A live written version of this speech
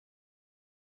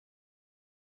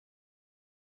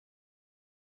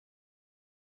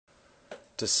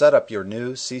To set up your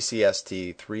new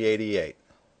CCST388,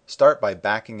 start by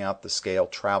backing out the scale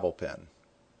travel pin.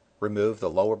 Remove the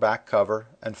lower back cover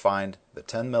and find the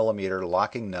 10mm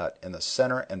locking nut in the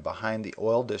center and behind the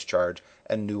oil discharge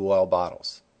and new oil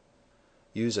bottles.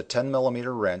 Use a 10mm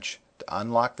wrench to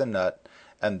unlock the nut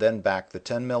and then back the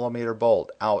 10mm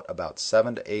bolt out about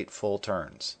 7 to 8 full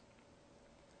turns.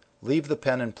 Leave the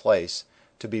pin in place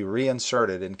to be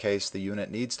reinserted in case the unit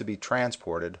needs to be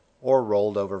transported or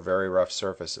rolled over very rough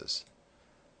surfaces.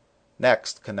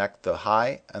 Next, connect the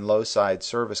high and low side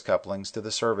service couplings to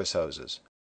the service hoses.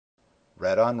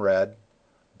 Red on red,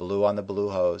 blue on the blue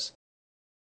hose,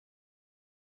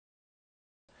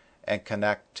 and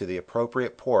connect to the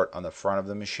appropriate port on the front of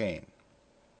the machine.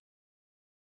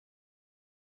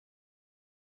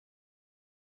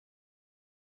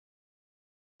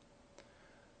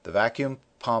 The vacuum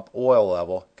pump oil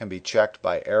level can be checked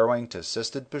by arrowing to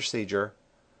assisted procedure,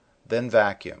 then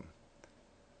vacuum.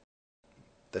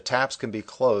 The taps can be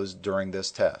closed during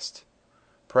this test.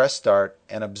 Press start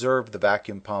and observe the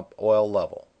vacuum pump oil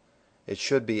level. It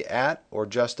should be at or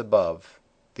just above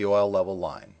the oil level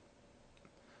line.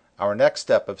 Our next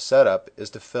step of setup is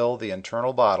to fill the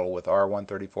internal bottle with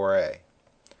R134A.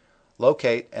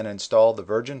 Locate and install the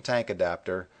virgin tank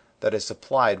adapter that is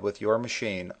supplied with your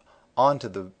machine onto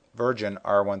the virgin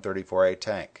R134A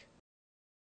tank.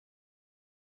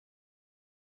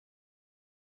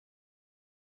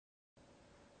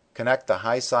 Connect the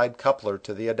high side coupler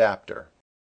to the adapter.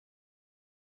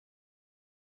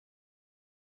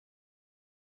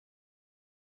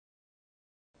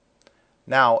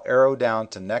 Now arrow down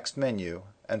to Next Menu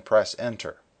and press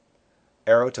Enter.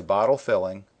 Arrow to Bottle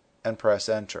Filling and press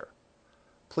Enter.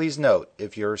 Please note,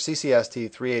 if your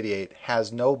CCST388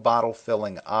 has no bottle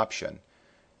filling option,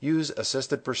 use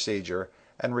Assisted Procedure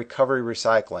and Recovery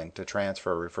Recycling to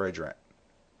transfer refrigerant.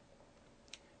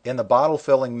 In the Bottle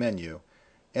Filling menu,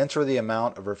 enter the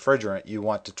amount of refrigerant you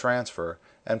want to transfer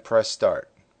and press Start.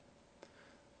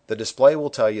 The display will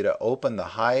tell you to open the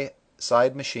high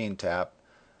side machine tap,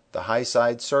 the high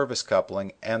side service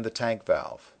coupling, and the tank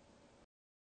valve.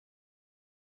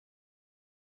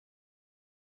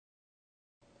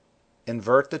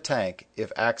 Invert the tank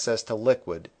if access to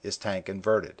liquid is tank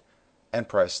inverted, and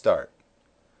press Start.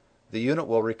 The unit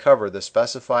will recover the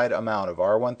specified amount of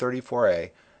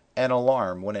R134A and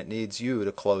alarm when it needs you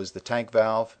to close the tank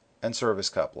valve and service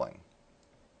coupling.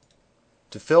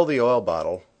 To fill the oil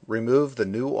bottle, remove the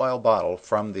new oil bottle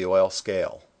from the oil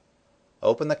scale.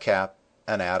 Open the cap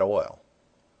and add oil.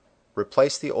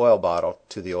 Replace the oil bottle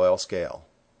to the oil scale.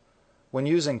 When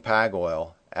using PAG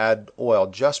oil, add oil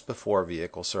just before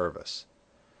vehicle service.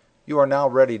 You are now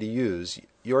ready to use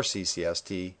your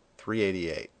CCST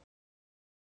 388.